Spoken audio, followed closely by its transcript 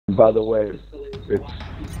By the way,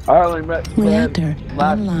 I only met Reactor Fran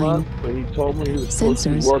last online. month, but he told me he was supposed to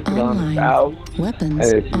be Sensors working on his online. house. Weapons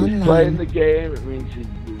And if he was online. playing the game, it means he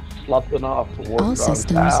was sloughing off and working All on his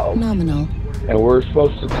systems house. nominal. And we're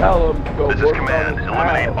supposed to tell him to go This is work command. on his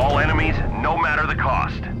Eliminate house. all enemies, no matter the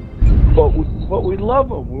cost. But we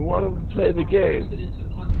love him. We want him to play the game.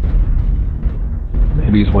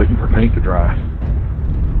 Maybe he's waiting for paint to dry.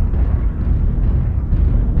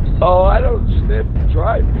 Oh, I don't sniff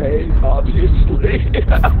dry paint, obviously.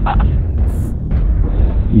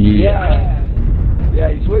 Yeah,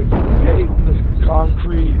 he's waiting for the paint and the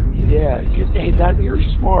concrete. Yeah, hey, you're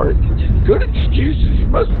smart. Good excuses. You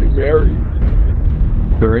must be married.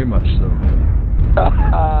 Very much so.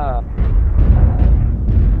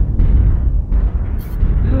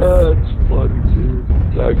 That's funny, dude.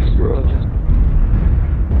 Thanks, bro.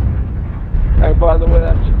 And by the way,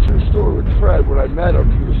 that's a true story with Fred. When I met him,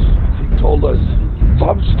 he told us, if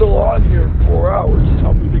I'm still on here in 4 hours,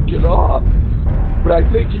 tell me to get off. But I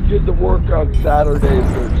think he did the work on Saturday,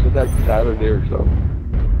 or the next Saturday or something.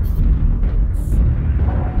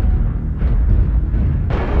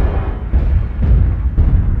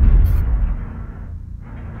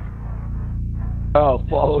 Oh,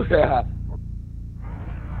 follow that.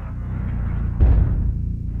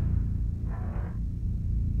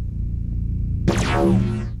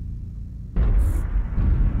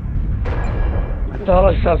 I thought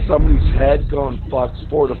I saw somebody's head going Fox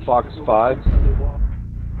 4 to Fox 5,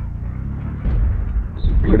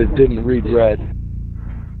 but it didn't read red.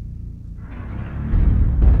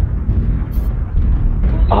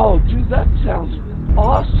 Oh, dude, that sounds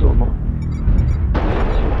awesome.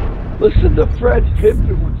 Listen to Fred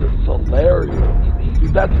pimping with this hilarious.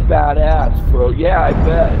 Dude, that's badass, bro. Yeah, I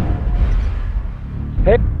bet.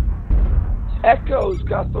 Hey, Echo's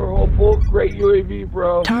got their whole boat. Great UAV,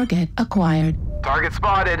 bro. Target acquired. Target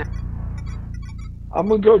spotted. I'm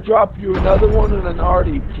gonna go drop you another one and an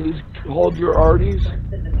arty. Please hold your arties.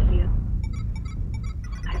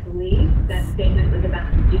 I believe that statement was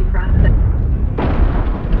about the due process.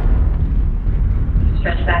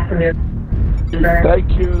 Stretch back from your number.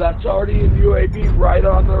 Thank you. That's already in UAV right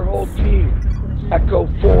on their whole team. Echo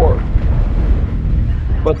 4.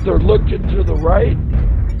 But they're looking to the right.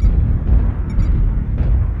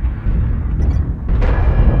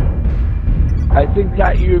 I think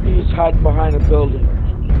that UAV is hiding behind a building.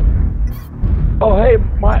 Oh, hey,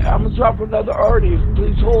 I'm gonna drop another arty.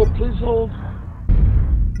 Please hold, please hold.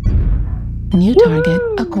 New target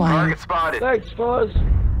acquired. Target spotted. Thanks, Fuzz.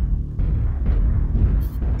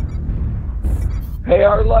 Hey,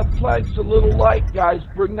 our left flank's a little light, guys.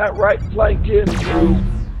 Bring that right flank in, please.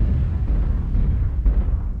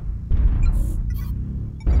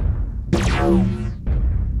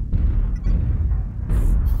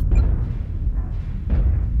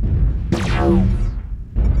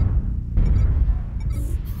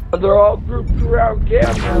 They're all grouped around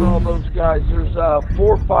Gamma and all those guys. There's 4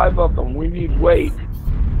 or 5 of them. We need weight.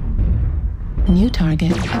 New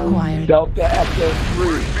target acquired. Delta Echo 3.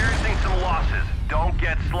 We're experiencing some losses. Don't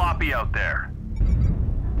get sloppy out there.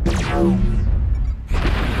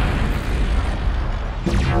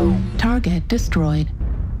 Target destroyed.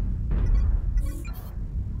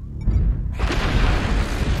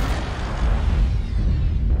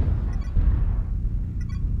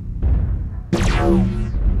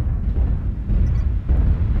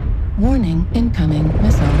 Warning, incoming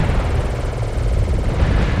missile.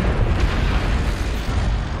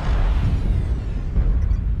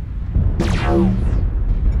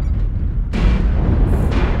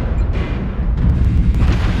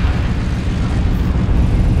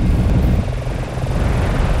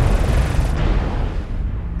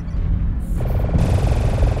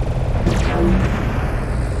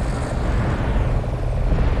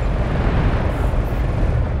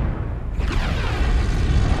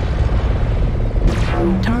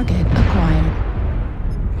 Target acquired.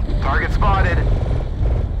 Target spotted.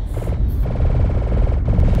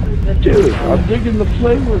 Dude, I'm digging the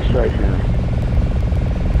flavors right now.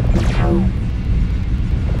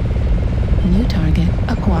 New target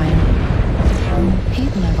acquired.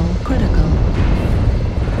 Heat level critical.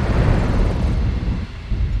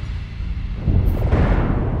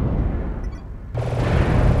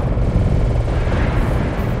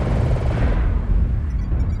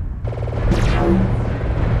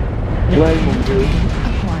 Blame them, dude.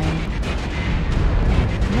 Acquired.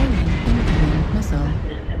 Warning, incoming missile.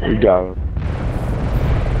 We got it.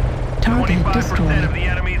 Target 25% destroyed. of the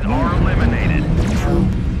enemies are eliminated. Missile.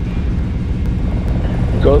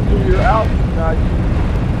 Go through your outfit, guys.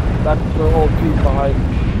 That's the whole team behind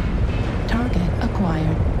me. Target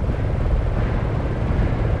acquired.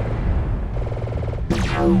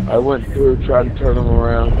 I went through trying to turn them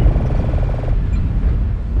around.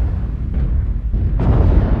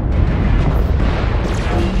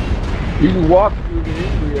 You can walk through the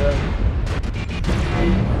area.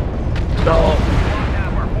 No. Lock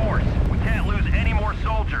down our force. We can't lose any more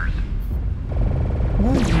soldiers.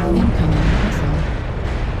 Warning, incoming missile.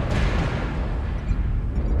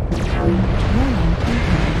 Warning, incoming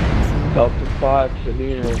missile. Delta 5 to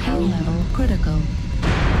near. Heat level critical.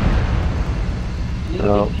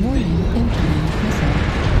 No. Warning, incoming missile.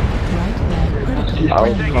 Right leg critical I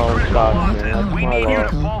was damage. calling shots, Right man. That's arm my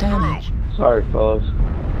critical fault. damage. Sorry, fellas.